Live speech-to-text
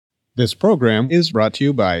This program is brought to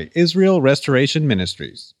you by Israel Restoration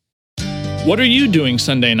Ministries. What are you doing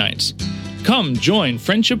Sunday nights? Come join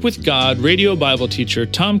Friendship with God radio Bible teacher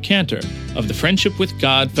Tom Cantor of the Friendship with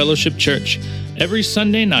God Fellowship Church every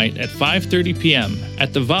Sunday night at 5:30 p.m.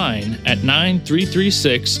 at The Vine at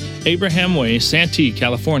 9336 Abraham Way, Santee,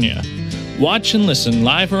 California. Watch and listen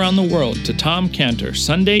live around the world to Tom Cantor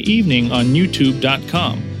Sunday evening on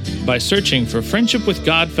YouTube.com by searching for Friendship with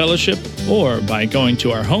God Fellowship or by going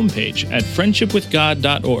to our homepage at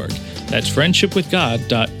friendshipwithgod.org. That's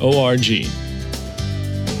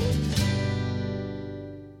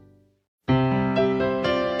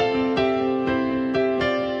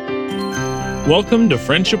Welcome to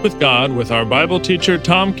Friendship with God with our Bible teacher,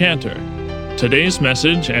 Tom Cantor. Today's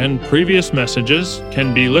message and previous messages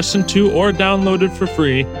can be listened to or downloaded for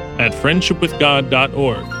free at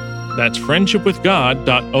friendshipwithgod.org. That's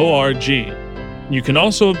friendshipwithgod.org. You can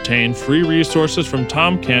also obtain free resources from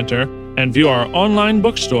Tom Cantor and view our online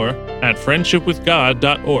bookstore at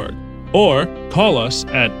friendshipwithgod.org or call us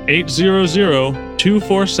at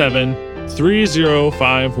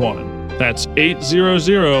 800-247-3051. That's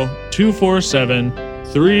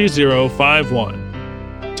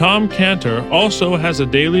 800-247-3051. Tom Cantor also has a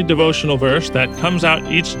daily devotional verse that comes out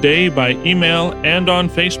each day by email and on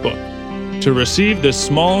Facebook. To receive this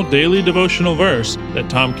small daily devotional verse that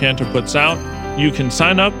Tom Cantor puts out, you can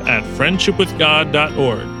sign up at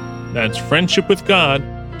friendshipwithgod.org. That's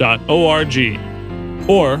friendshipwithgod.org.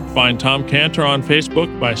 Or find Tom Cantor on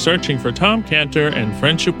Facebook by searching for Tom Cantor and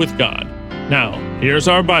Friendship with God. Now, here's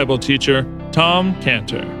our Bible teacher, Tom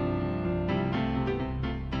Cantor.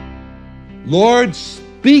 Lord,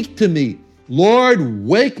 speak to me. Lord,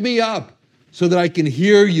 wake me up so that I can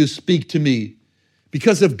hear you speak to me.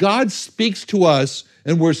 Because if God speaks to us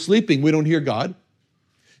and we're sleeping, we don't hear God.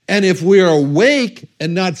 And if we are awake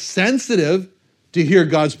and not sensitive to hear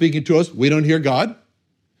God speaking to us, we don't hear God.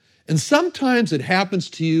 And sometimes it happens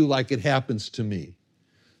to you like it happens to me.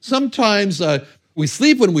 Sometimes we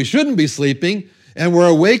sleep when we shouldn't be sleeping, and we're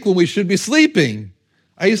awake when we should be sleeping.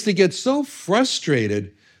 I used to get so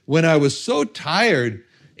frustrated when I was so tired,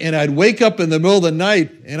 and I'd wake up in the middle of the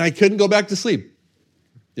night, and I couldn't go back to sleep.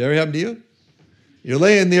 Did that ever happen to you? You're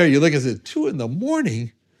laying there, you look, it's 2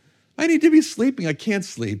 a.m. I need to be sleeping, I can't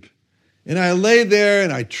sleep. And I lay there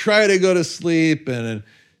and I try to go to sleep and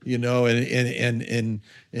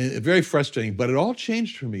very frustrating, but it all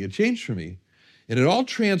changed for me. It changed for me. And it all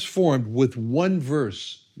transformed with one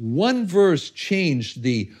verse. One verse changed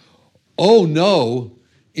the oh no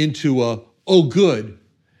into a oh good.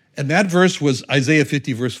 And that verse was Isaiah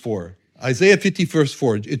 50 verse 4. Isaiah 50 verse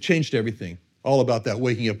 4, it changed everything. All about that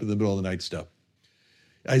waking up in the middle of the night stuff.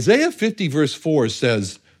 Isaiah 50 verse 4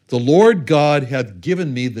 says, "The Lord God hath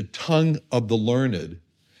given me the tongue of the learned,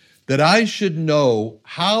 that I should know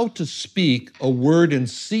how to speak a word in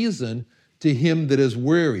season to him that is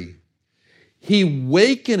weary. He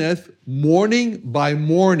wakeneth morning by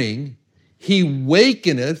morning, he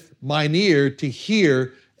wakeneth mine ear to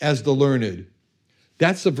hear as the learned."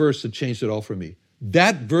 That's the verse that changed it all for me.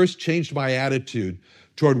 That verse changed my attitude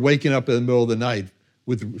toward waking up in the middle of the night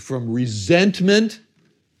from resentment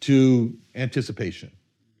to anticipation.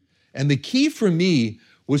 And the key for me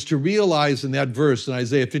was to realize in that verse, in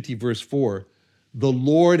Isaiah 50 verse 4, "The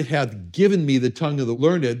Lord hath given me the tongue of the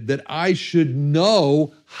learned, that I should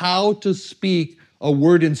know how to speak a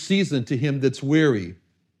word in season to him that's weary."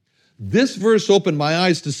 This verse opened my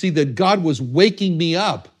eyes to see that God was waking me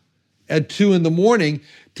up at 2 a.m.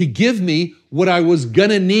 to give me what I was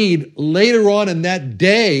gonna need later on in that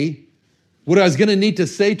day, what I was gonna need to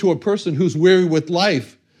say to a person who's weary with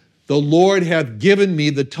life. "The Lord hath given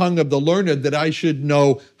me the tongue of the learned, that I should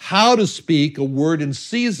know how to speak a word in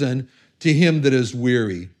season to him that is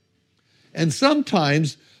weary." And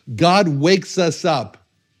sometimes God wakes us up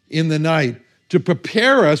in the night to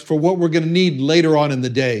prepare us for what we're going to need later on in the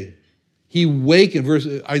day. He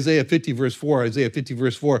wakeneth, Isaiah 50 verse 4,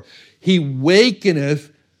 "He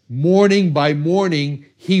wakeneth morning by morning,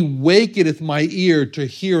 he wakeneth my ear to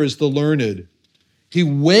hear as the learned." He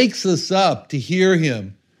wakes us up to hear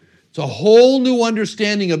him. It's a whole new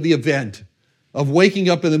understanding of the event of waking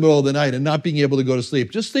up in the middle of the night and not being able to go to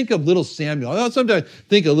sleep. Just think of little Samuel. I sometimes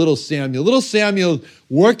think of little Samuel. Little Samuel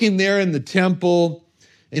working there in the temple,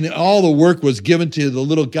 and all the work was given to the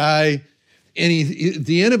little guy. And at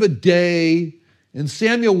the end of a day, and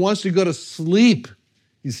Samuel wants to go to sleep.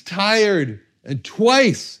 He's tired. And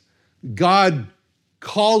twice, God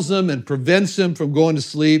calls him and prevents him from going to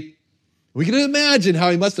sleep. We can imagine how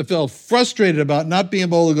he must have felt frustrated about not being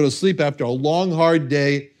able to go to sleep after a long, hard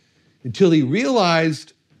day, until he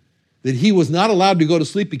realized that he was not allowed to go to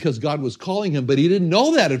sleep because God was calling him, but he didn't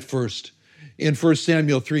know that at first in 1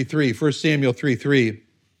 Samuel 3:3. 1 Samuel 3:3.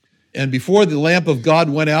 And before the lamp of God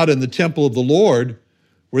went out in the temple of the Lord,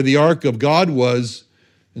 where the ark of God was,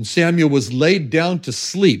 and Samuel was laid down to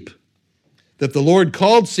sleep, that the Lord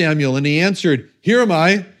called Samuel, and he answered, Here am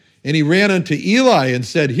I. And he ran unto Eli and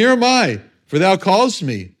said, Here am I, for thou callest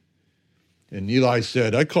me. And Eli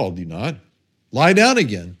said, I called thee not. Lie down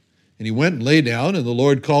again. And he went and lay down, and the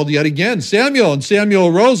Lord called yet again, Samuel. And Samuel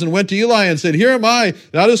arose and went to Eli and said, Here am I,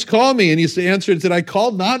 thou dost call me. And he answered and said, I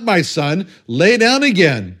called not, my son, lay down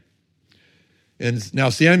again. And now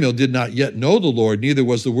Samuel did not yet know the Lord, neither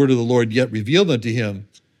was the word of the Lord yet revealed unto him.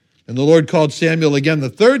 And the Lord called Samuel again the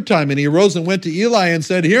third time, and he arose and went to Eli and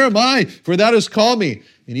said, Here am I, for thou dost call me.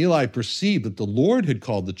 And Eli perceived that the Lord had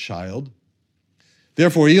called the child.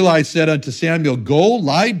 Therefore Eli said unto Samuel, Go,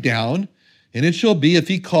 lie down, and it shall be, if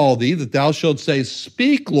he call thee, that thou shalt say,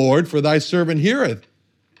 Speak, Lord, for thy servant heareth.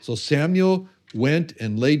 So Samuel went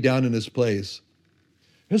and lay down in his place.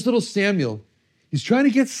 Here's little Samuel. He's trying to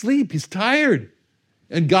get sleep. He's tired.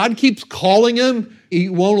 And God keeps calling him. He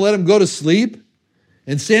won't let him go to sleep.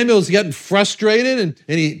 And Samuel's getting frustrated,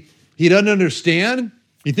 and he doesn't understand.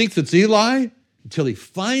 He thinks it's Eli, until he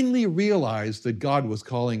finally realized that God was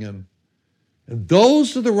calling him. And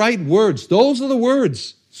those are the right words. Those are the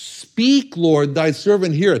words. Speak, Lord, thy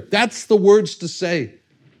servant heareth. That's the words to say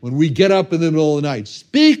when we get up in the middle of the night.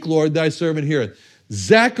 Speak, Lord, thy servant heareth.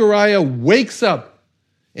 Zechariah wakes up,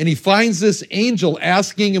 and he finds this angel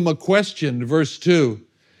asking him a question, verse 2.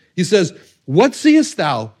 He says, What seest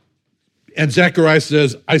thou? And Zechariah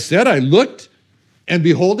says, I looked, and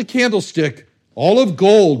behold a candlestick, all of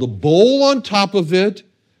gold, a bowl on top of it,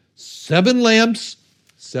 7 lamps,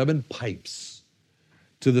 7 pipes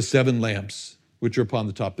to the 7 lamps, which are upon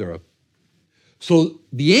the top thereof. So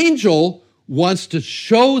the angel wants to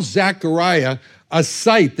show Zechariah a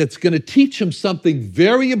sight that's going to teach him something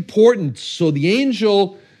very important. So the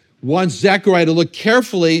angel wants Zechariah to look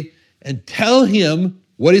carefully and tell him,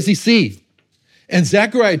 what does he see? And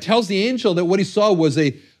Zechariah tells the angel that what he saw was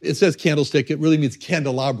it says candlestick, it really means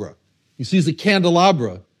candelabra. He sees a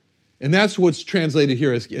candelabra, and that's what's translated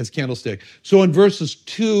here as candlestick. So in verses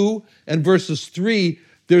 2 and verses 3,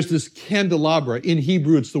 there's this candelabra. In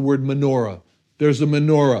Hebrew, it's the word menorah. There's a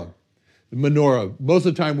menorah. Menorah. Most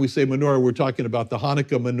of the time we say menorah, we're talking about the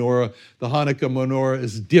Hanukkah menorah. The Hanukkah menorah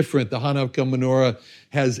is different. The Hanukkah menorah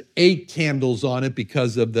has 8 candles on it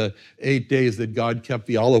because of the 8 days that God kept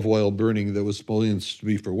the olive oil burning that was supposed to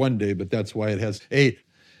be for 1 day, but that's why it has 8.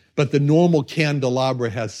 But the normal candelabra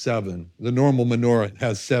has 7. The normal menorah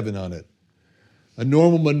has 7 on it. A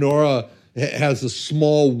normal menorah has a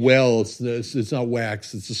small well. It's not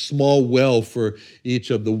wax. It's a small well for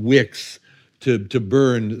each of the wicks to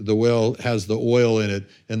burn. The well has the oil in it,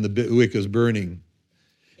 and the wick is burning.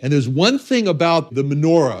 And there's one thing about the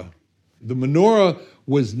menorah. The menorah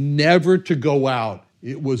was never to go out.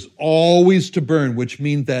 It was always to burn, which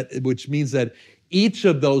means that each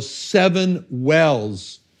of those 7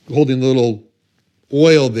 wells holding the little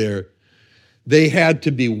oil there, they had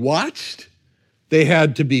to be watched. They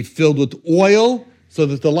had to be filled with oil so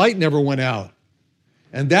that the light never went out.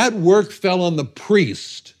 And that work fell on the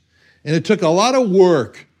priest. And it took a lot of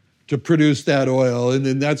work to produce that oil,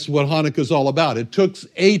 and that's what Hanukkah is all about. It took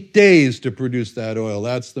 8 days to produce that oil.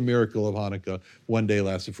 That's the miracle of Hanukkah. 1 day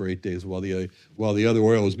lasted for 8 days while the other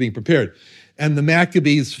oil was being prepared. And the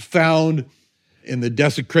Maccabees found in the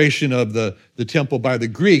desecration of the temple by the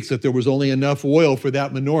Greeks that there was only enough oil for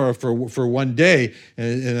that menorah for 1 day.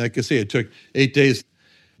 And like I say, it took 8 days.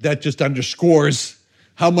 That just underscores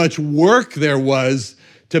how much work there was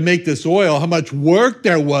to make this oil, how much work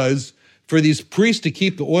there was for these priests to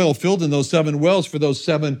keep the oil filled in those 7 wells, for those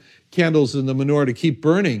 7 candles in the menorah to keep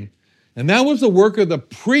burning. And that was the work of the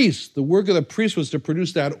priest. The work of the priest was to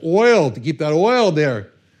produce that oil, to keep that oil there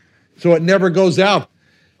so it never goes out.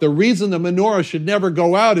 The reason the menorah should never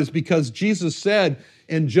go out is because Jesus said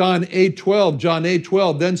in John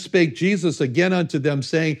 8:12, then spake Jesus again unto them,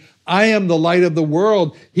 saying, I am the light of the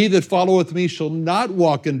world. He that followeth me shall not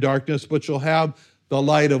walk in darkness, but shall have the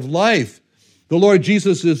light of life. The Lord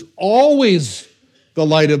Jesus is always the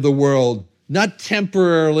light of the world, not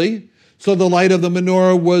temporarily. So the light of the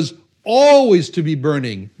menorah was always to be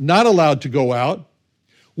burning, not allowed to go out,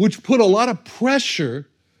 which put a lot of pressure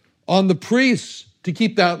on the priests to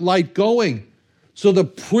keep that light going. So the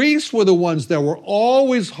priests were the ones that were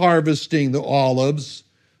always harvesting the olives,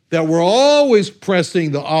 that were always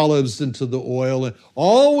pressing the olives into the oil, and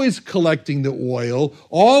always collecting the oil,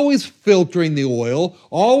 always filtering the oil,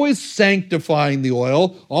 always sanctifying the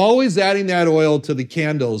oil, always adding that oil to the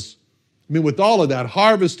candles. I mean, with all of that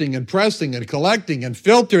harvesting and pressing and collecting and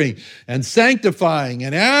filtering and sanctifying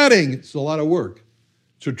and adding, it's a lot of work.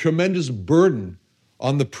 It's a tremendous burden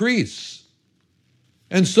on the priests.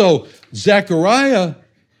 And so Zechariah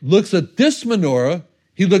looks at this menorah.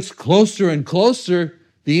 He looks closer and closer,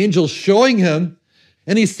 the angel showing him,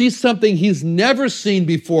 and he sees something he's never seen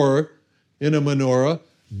before in a menorah.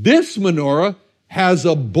 This menorah has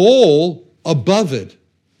a bowl above it,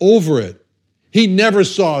 over it. He never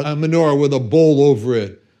saw a menorah with a bowl over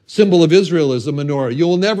it. Symbol of Israel is a menorah. You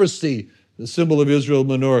will never see the symbol of Israel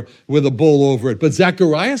menorah with a bowl over it. But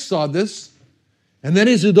Zechariah saw this, and then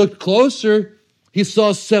as he looked closer, he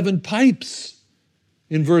saw 7 pipes.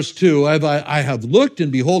 In verse 2, I have looked,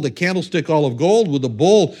 and behold, a candlestick all of gold with a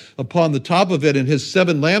bowl upon the top of it, and his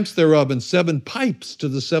 7 lamps thereof, and 7 pipes to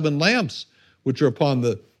the 7 lamps which are upon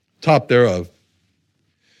the top thereof.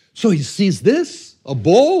 So he sees this, a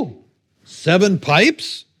bowl, 7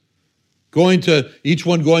 pipes, each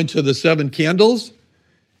one going to the 7 candles.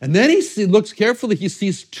 And then he looks carefully, he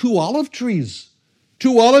sees 2 olive trees.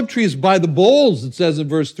 2 olive trees by the bowls, it says in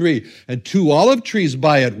verse 3, and 2 olive trees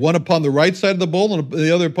by it, one upon the right side of the bowl and the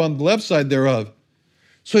other upon the left side thereof.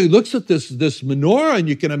 So he looks at this menorah, and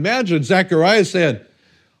you can imagine Zechariah saying,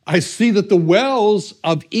 I see that the wells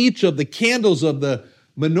of each of the candles of the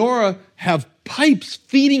menorah have pipes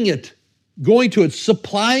feeding it, going to it,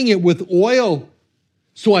 supplying it with oil.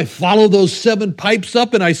 So I follow those 7 pipes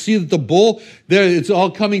up, and I see that the bowl, there, it's all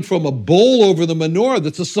coming from a bowl over the menorah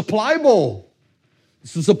that's a supply bowl.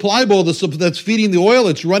 It's a supply bowl that's feeding the oil.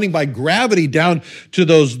 It's running by gravity down to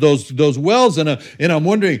those wells. And I'm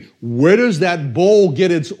wondering, where does that bowl get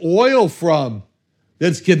its oil from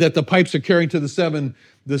that the pipes are carrying to the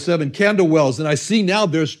seven candle wells? And I see now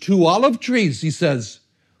there's 2 olive trees, he says.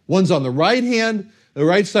 One's on the right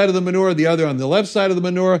side of the menorah, the other on the left side of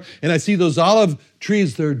the menorah. And I see those olive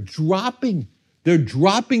trees, they're dropping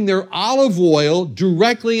their olive oil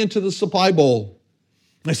directly into the supply bowl.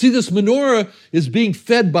 I see this menorah is being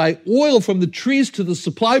fed by oil from the trees to the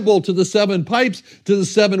supply bowl, to the 7 pipes, to the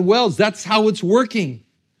 7 wells. That's how it's working.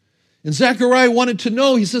 And Zechariah wanted to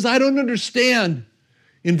know. He says, I don't understand.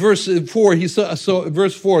 In verse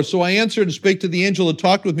 4, so I answered and spake to the angel that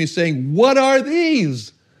talked with me, saying, what are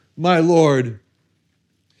these, my Lord?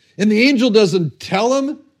 And the angel doesn't tell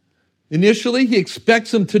him initially. He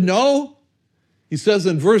expects him to know. He says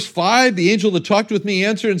in verse 5, the angel that talked with me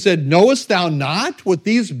answered and said, knowest thou not what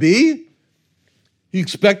these be? He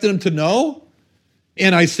expected him to know.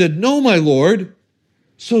 And I said, no, my Lord.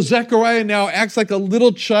 So Zechariah now acts like a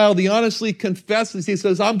little child. He honestly confesses. He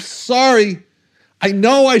says, I'm sorry. I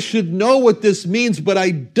know I should know what this means, but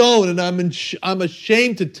I don't. And I'm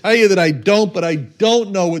ashamed to tell you that I don't, but I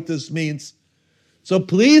don't know what this means. So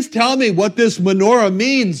please tell me what this menorah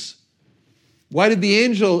means. Why did the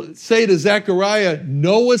angel say to Zechariah,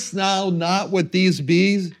 knowest thou not what these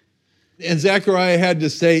be? And Zechariah had to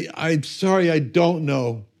say, I'm sorry, I don't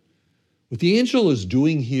know. What the angel is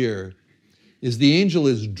doing here is the angel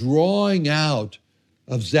is drawing out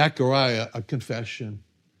of Zechariah a confession.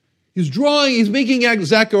 He's making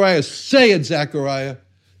Zechariah, say it, Zechariah.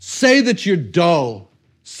 Say that you're dull.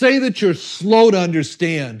 Say that you're slow to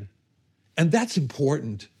understand. And that's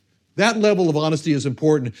important. That level of honesty is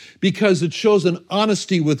important because it shows an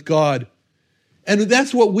honesty with God. And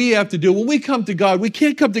that's what we have to do. When we come to God, we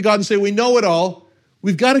can't come to God and say, we know it all.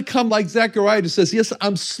 We've got to come like Zechariah that says, yes,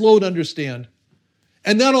 I'm slow to understand.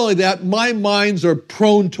 And not only that, my minds are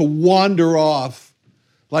prone to wander off.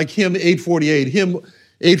 Like hymn 848. Hymn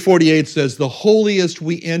 848 says, the holiest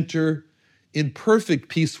we enter in perfect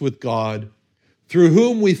peace with God, through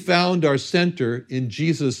whom we found our center in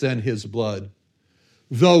Jesus and his blood.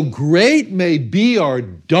 Though great may be our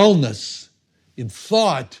dullness in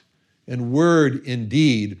thought and word and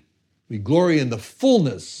deed, we glory in the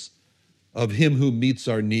fullness of him who meets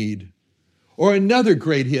our need. Or another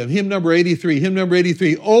great hymn, hymn number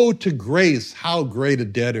 83, oh, to grace, how great a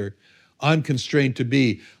debtor I'm constrained to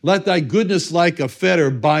be. Let thy goodness like a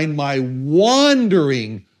fetter bind my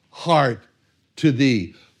wandering heart to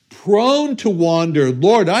thee. Prone to wander,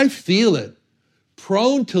 Lord, I feel it.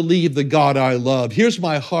 Prone to leave the God I love. Here's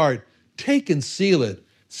my heart. Take and seal it.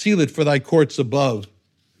 Seal it for thy courts above.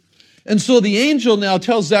 And so the angel now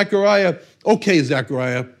tells Zechariah, okay,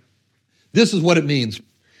 Zechariah, this is what it means.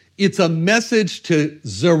 It's a message to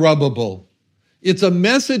Zerubbabel. It's a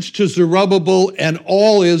message to Zerubbabel and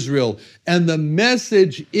all Israel. And the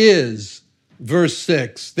message is, verse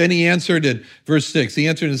 6. Then he answered in verse 6. He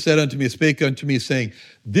answered and said unto me, spake unto me, saying,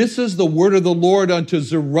 this is the word of the Lord unto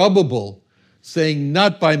Zerubbabel, saying,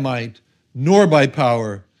 not by might, nor by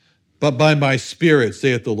power, but by my spirit,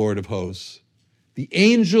 saith the Lord of hosts. The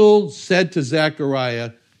angel said to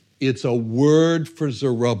Zechariah, it's a word for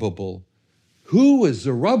Zerubbabel. Who is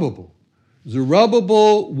Zerubbabel?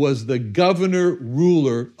 Zerubbabel was the governor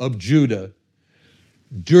ruler of Judah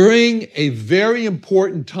during a very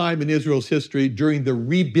important time in Israel's history, during the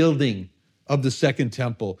rebuilding of the Second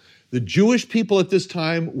Temple. The Jewish people at this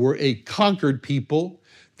time were a conquered people.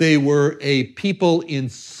 They were a people in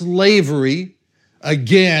slavery,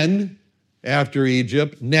 again, after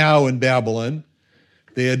Egypt, now in Babylon.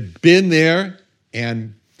 They had been there,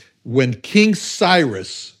 and when King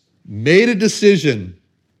Cyrus made a decision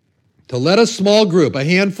to let a small group, a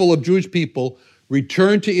handful of Jewish people,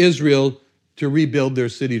 return to Israel to rebuild their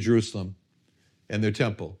city, Jerusalem, and their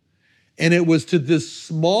temple. And it was to this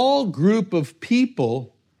small group of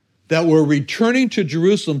people that were returning to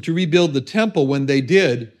Jerusalem to rebuild the temple when they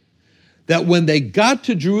did, that when they got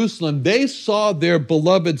to Jerusalem, they saw their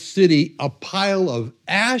beloved city a pile of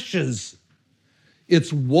ashes.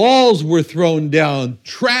 Its walls were thrown down.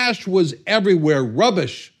 Trash was everywhere,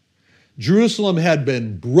 rubbish. Jerusalem had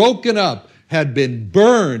been broken up, had been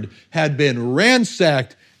burned, had been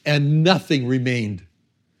ransacked, and nothing remained.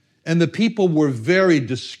 And the people were very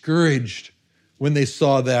discouraged when they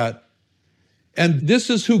saw that. And this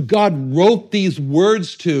is who God wrote these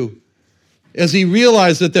words to, as he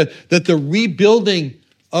realized that the rebuilding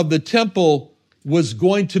of the temple was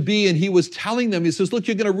going to be, and he was telling them, he says, look,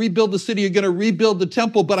 you're going to rebuild the city, you're going to rebuild the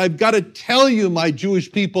temple, but I've got to tell you, my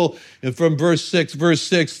Jewish people, and from verse 6,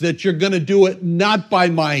 that you're going to do it not by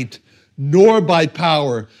might, nor by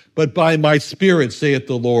power, but by my Spirit, saith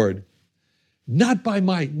the Lord. Not by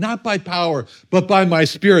might, not by power, but by my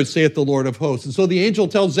Spirit, saith the Lord of hosts. And so the angel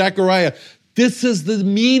tells Zechariah, this is the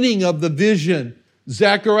meaning of the vision.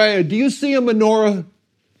 Zechariah, do you see a menorah?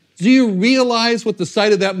 Do you realize what the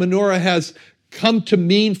sight of that menorah has come to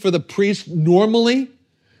mean for the priest normally?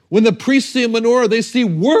 When the priests see a menorah, they see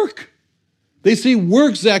work. They see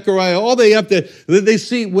work, Zechariah. All they have to, they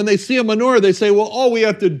see, when they see a menorah, they say, well, all we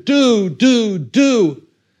have to do.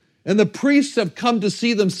 And the priests have come to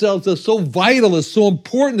see themselves as so vital, as so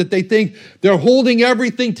important that they think they're holding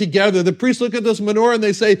everything together. The priests look at this menorah and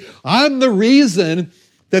they say, I'm the reason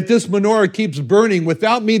that this menorah keeps burning.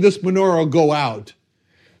 Without me, this menorah will go out.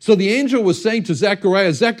 So the angel was saying to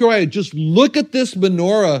Zechariah, just look at this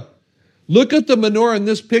menorah. Look at the menorah in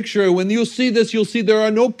this picture. When you'll see this, you'll see there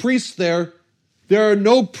are no priests there. There are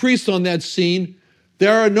no priests on that scene.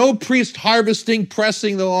 There are no priests harvesting,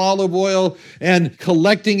 pressing the olive oil and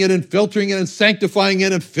collecting it and filtering it and sanctifying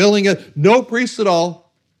it and filling it. No priests at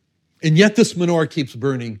all. And yet this menorah keeps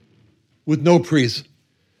burning with no priests.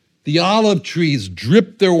 The olive trees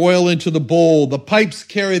drip their oil into the bowl. The pipes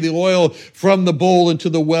carry the oil from the bowl into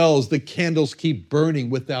the wells. The candles keep burning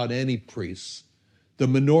without any priests. The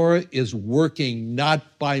menorah is working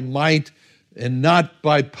not by might and not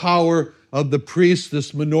by power of the priests.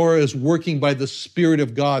 This menorah is working by the Spirit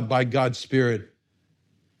of God, by God's Spirit.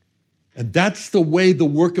 And that's the way the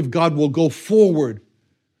work of God will go forward.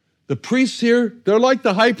 The priests here, they're like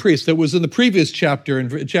the high priest that was in the previous chapter,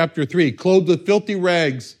 in chapter 3, clothed with filthy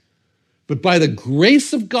rags. But by the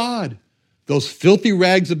grace of God, those filthy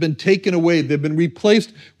rags have been taken away. They've been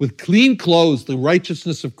replaced with clean clothes, the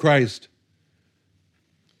righteousness of Christ.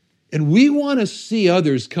 And we want to see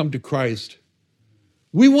others come to Christ.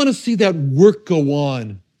 We want to see that work go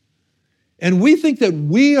on. And we think that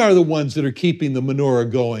we are the ones that are keeping the menorah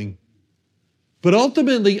going. But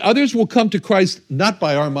ultimately, others will come to Christ not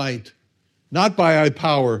by our might, not by our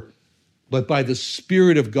power, but by the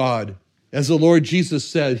Spirit of God. As the Lord Jesus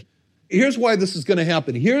said, here's why this is going to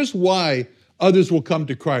happen. Here's why others will come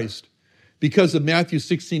to Christ. Because of Matthew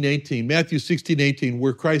 16:18. Matthew 16:18,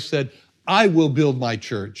 where Christ said, I will build my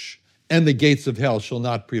church, and the gates of hell shall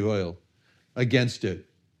not prevail against it.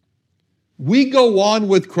 We go on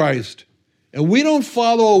with Christ, and we don't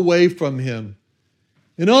follow away from him.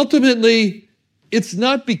 And ultimately, it's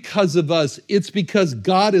not because of us. It's because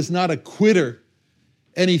God is not a quitter.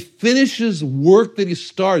 And he finishes work that he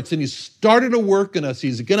starts. And he started a work in us.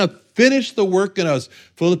 He's going to finish the work in us.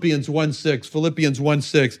 Philippians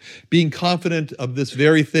 1:6, being confident of this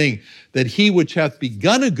very thing, that he which hath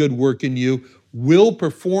begun a good work in you will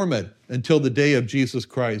perform it until the day of Jesus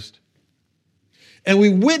Christ. And we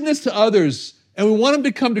witness to others, and we want them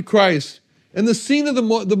to come to Christ. And the scene of the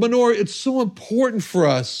menorah, it's so important for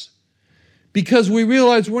us because we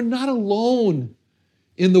realize we're not alone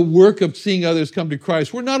in the work of seeing others come to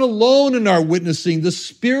Christ. We're not alone in our witnessing. The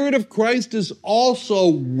Spirit of Christ is also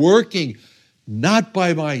working, not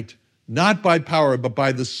by might, not by power, but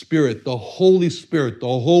by the Spirit, the Holy Spirit, the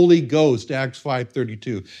Holy Ghost, Acts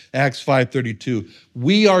 5:32. Acts 5:32.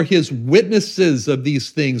 We are his witnesses of these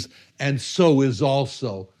things, and so is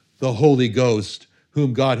also the Holy Ghost,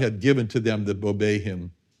 whom God had given to them that obey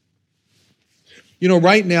him.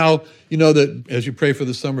 Right now, that as you pray for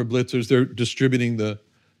the summer blitzers, they're distributing the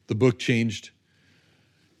book Changed.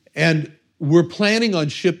 And we're planning on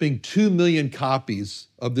shipping 2 million copies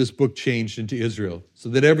of this book Changed into Israel so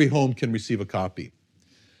that every home can receive a copy.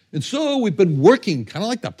 And so we've been working, kind of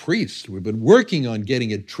like the priest, we've been working on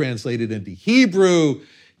getting it translated into Hebrew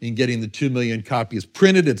and getting the 2 million copies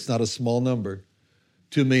printed. It's not a small number.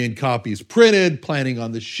 2 million copies printed, planning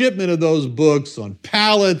on the shipment of those books on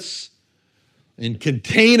pallets and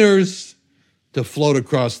containers to float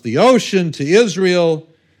across the ocean to Israel.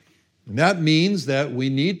 And that means that we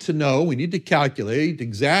need to calculate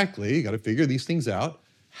exactly, you got to figure these things out,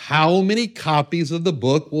 how many copies of the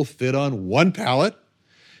book will fit on one pallet,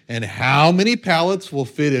 and how many pallets will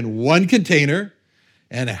fit in one container,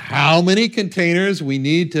 and how many containers we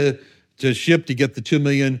need to ship to get the 2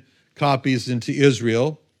 million copies into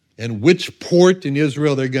Israel, and which port in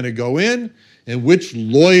Israel they're going to go in, and which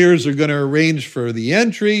lawyers are going to arrange for the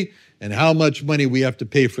entry, and how much money we have to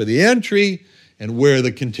pay for the entry, and where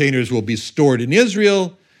the containers will be stored in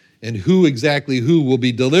Israel, and who will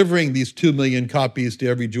be delivering these 2 million copies to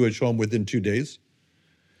every Jewish home within 2 days,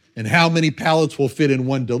 and how many pallets will fit in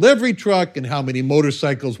one delivery truck, and how many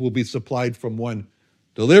motorcycles will be supplied from one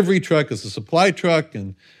delivery truck as a supply truck,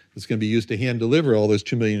 and it's going to be used to hand deliver all those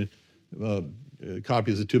 2 million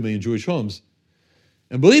copies of 2 million Jewish homes.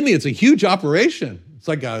 And believe me, it's a huge operation. It's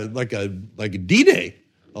like a D-Day,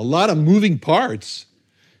 a lot of moving parts.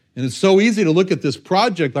 And it's so easy to look at this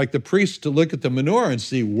project like the priest to look at the menorah and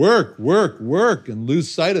see work, and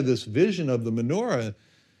lose sight of this vision of the menorah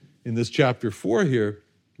in this chapter 4 here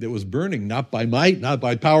that was burning, not by might, not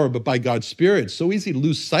by power, but by God's Spirit. It's so easy to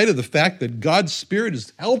lose sight of the fact that God's Spirit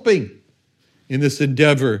is helping in this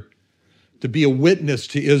endeavor to be a witness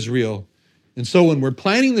to Israel. And so when we're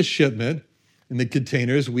planning the shipment in the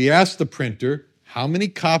containers, we ask the printer, how many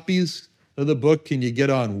copies of the book can you get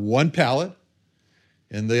on one pallet?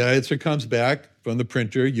 And the answer comes back from the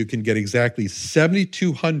printer, you can get exactly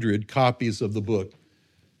 7,200 copies of the book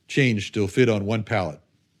Changed to fit on one pallet.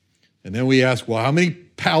 And then we ask, well, how many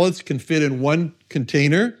pallets can fit in one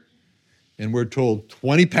container? And we're told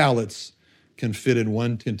 20 pallets can fit in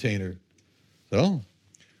one container. So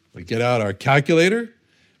we get out our calculator,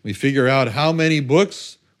 we figure out how many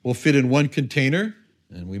books will fit in one container,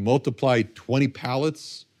 and we multiply 20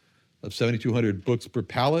 pallets of 7,200 books per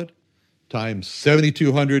pallet times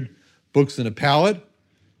 7,200 books in a pallet,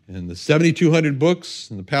 and the 7,200 books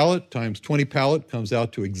in the pallet times 20 pallet comes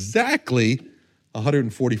out to exactly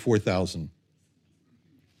 144,000.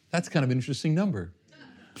 That's kind of an interesting number.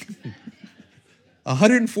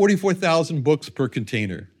 144,000 books per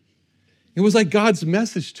container. It was like God's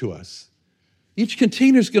message to us. Each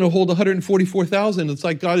container is going to hold 144,000. It's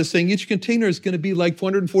like God is saying each container is going to be like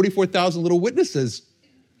 144,000 little witnesses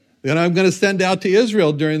that I'm going to send out to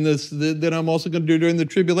Israel during this, that I'm also going to do during the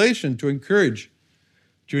tribulation to encourage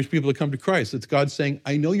Jewish people to come to Christ. It's God saying,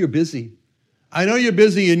 I know you're busy. I know you're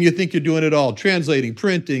busy and you think you're doing it all. Translating,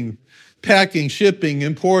 printing, packing, shipping,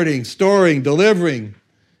 importing, storing, delivering.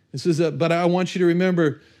 This is but I want you to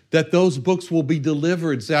remember that those books will be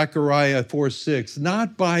delivered, Zechariah 4:6,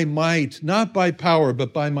 not by might, not by power,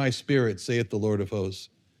 but by my Spirit, saith the Lord of hosts.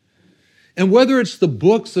 And whether it's the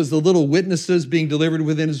books as the little witnesses being delivered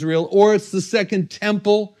within Israel, or it's the second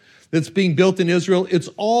temple that's being built in Israel, it's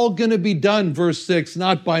all going to be done, verse 6,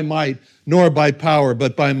 not by might, nor by power,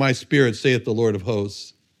 but by my Spirit, saith the Lord of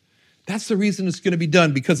hosts. That's the reason it's going to be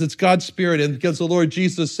done, because it's God's Spirit, and because the Lord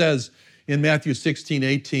Jesus says in Matthew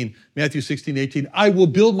 16:18, I will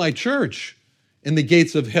build my church, and the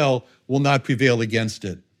gates of hell will not prevail against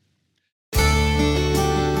it.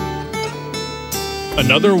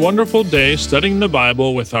 Another wonderful day studying the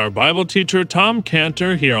Bible with our Bible teacher Tom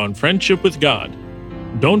Cantor here on Friendship with God.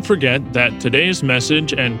 Don't forget that today's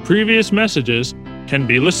message and previous messages can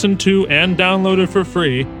be listened to and downloaded for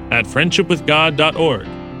free at friendshipwithgod.org.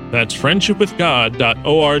 That's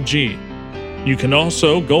friendshipwithgod.org. You can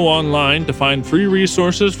also go online to find free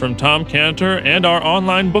resources from Tom Cantor and our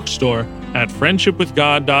online bookstore at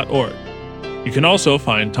friendshipwithgod.org. You can also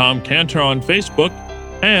find Tom Cantor on Facebook,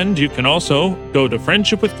 and you can also go to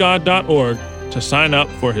friendshipwithgod.org to sign up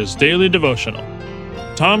for his daily devotional.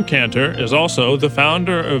 Tom Cantor is also the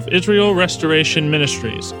founder of Israel Restoration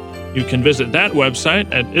Ministries. You can visit that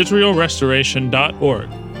website at israelrestoration.org.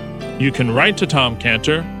 You can write to Tom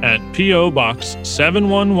Cantor at P.O. Box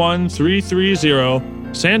 711330,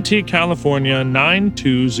 Santee, California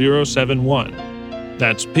 92071.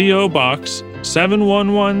 That's P.O. Box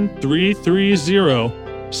 711330,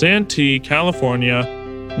 Santee, California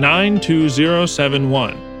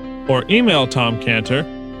 92071. Or email Tom Cantor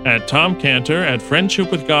at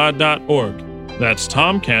tomcantor@friendshipwithgod.org. That's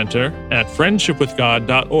Tom Cantor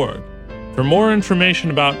 @friendshipwithgod.org. For more information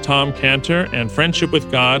about Tom Cantor and Friendship with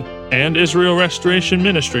God and Israel Restoration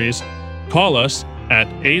Ministries, call us at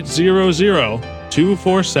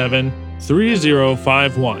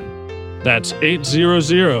 800-247-3051. That's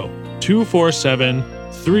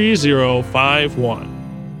 800-247-3051.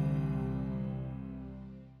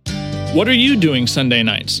 What are you doing Sunday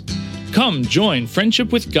nights? Come join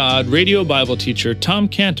Friendship with God radio Bible teacher Tom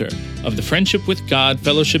Cantor of the Friendship with God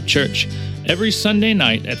Fellowship Church every Sunday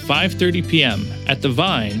night at 5:30 p.m. at The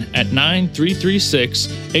Vine at 9336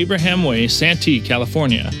 Abraham Way, Santee,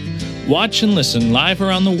 California. Watch and listen live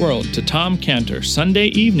around the world to Tom Cantor Sunday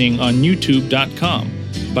evening on YouTube.com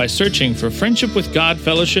by searching for Friendship with God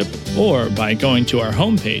Fellowship or by going to our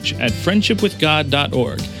homepage at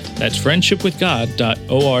friendshipwithgod.org. That's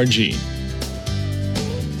friendshipwithgod.org.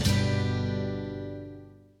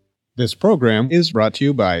 This program is brought to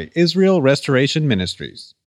you by Israel Restoration Ministries.